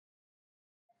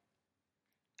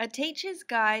A Teacher's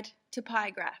Guide to Pie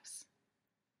Graphs.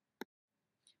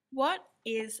 What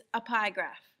is a pie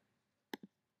graph?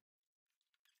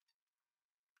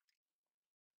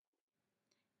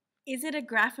 Is it a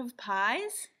graph of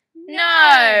pies?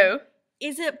 No!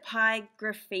 Is it pie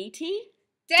graffiti?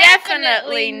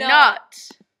 Definitely not!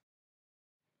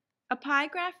 A pie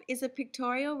graph is a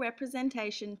pictorial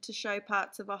representation to show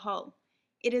parts of a whole.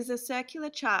 It is a circular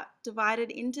chart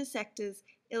divided into sectors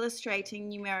illustrating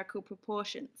numerical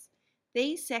proportions.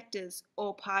 These sectors,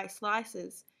 or pie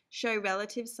slices, show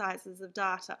relative sizes of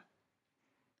data.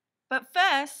 But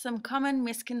first, some common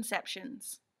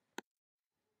misconceptions.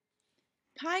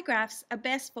 Pie graphs are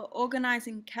best for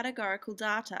organising categorical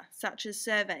data, such as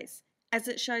surveys, as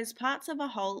it shows parts of a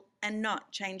whole and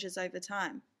not changes over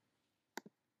time.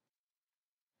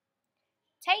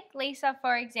 Take Lisa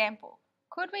for example.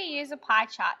 Could we use a pie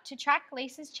chart to track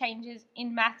Lisa's changes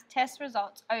in math test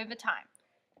results over time?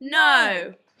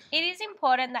 No! It is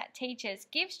important that teachers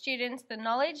give students the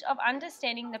knowledge of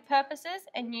understanding the purposes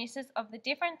and uses of the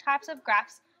different types of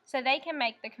graphs so they can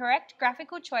make the correct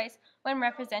graphical choice when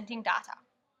representing data.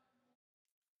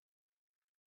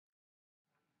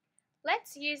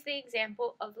 Let's use the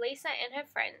example of Lisa and her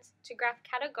friends to graph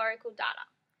categorical data.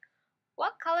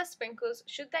 What colour sprinkles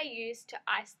should they use to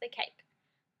ice the cake?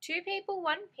 2 people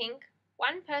want pink,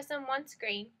 1 person wants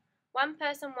green, 1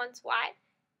 person wants white,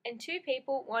 and 2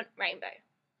 people want rainbow.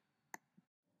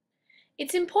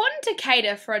 It's important to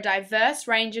cater for a diverse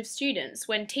range of students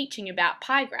when teaching about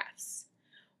pie graphs.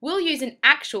 We'll use an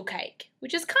actual cake,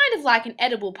 which is kind of like an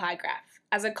edible pie graph,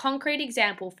 as a concrete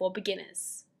example for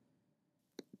beginners.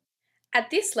 At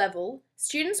this level,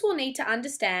 students will need to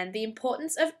understand the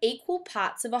importance of equal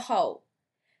parts of a whole.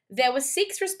 There were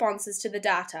 6 responses to the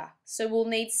data, so we'll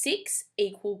need 6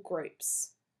 equal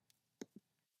groups.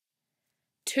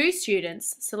 2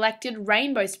 students selected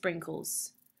rainbow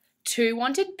sprinkles. 2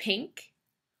 wanted pink,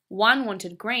 1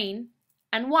 wanted green,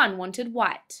 and 1 wanted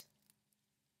white.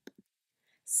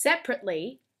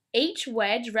 Separately, each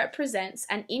wedge represents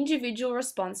an individual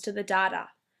response to the data,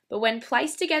 but when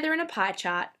placed together in a pie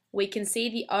chart, we can see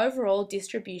the overall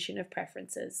distribution of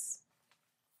preferences.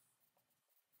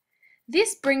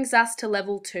 This brings us to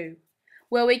level 2,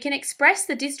 where we can express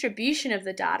the distribution of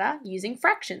the data using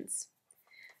fractions.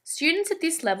 Students at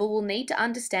this level will need to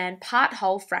understand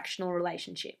part-whole fractional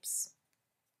relationships.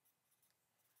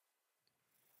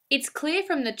 It's clear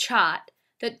from the chart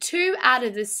that 2 out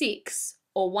of the 6,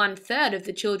 or 1/3 of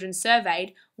the children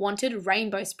surveyed, wanted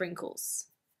rainbow sprinkles.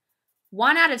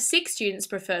 1 out of 6 students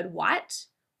preferred white,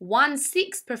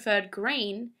 1/6 preferred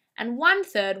green, and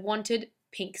 1/3 wanted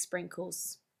pink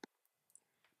sprinkles.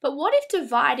 But what if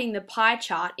dividing the pie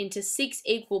chart into 6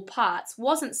 equal parts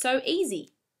wasn't so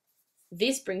easy?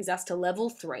 This brings us to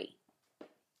level 3.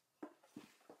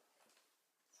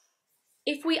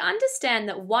 If we understand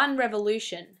that 1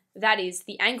 revolution, that is,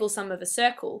 the angle sum of a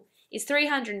circle, is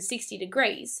 360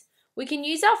 degrees, we can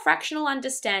use our fractional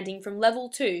understanding from level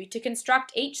 2 to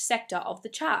construct each sector of the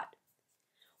chart.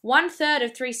 1/3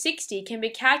 of 360 can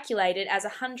be calculated as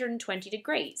 120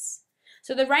 degrees.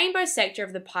 So the rainbow sector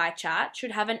of the pie chart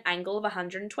should have an angle of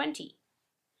 120.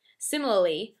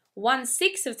 Similarly,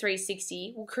 1/6 of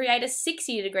 360 will create a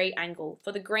 60-degree angle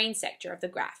for the green sector of the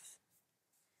graph.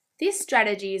 This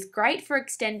strategy is great for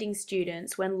extending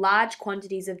students when large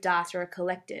quantities of data are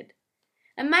collected.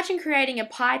 Imagine creating a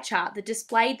pie chart that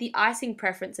displayed the icing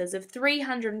preferences of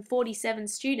 347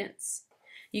 students.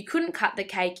 You couldn't cut the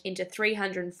cake into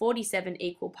 347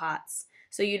 equal parts,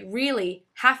 so you'd really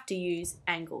have to use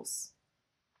angles.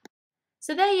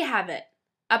 So there you have it,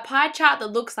 a pie chart that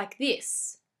looks like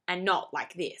this, and not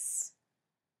like this.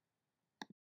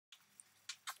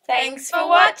 Thanks for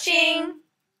watching!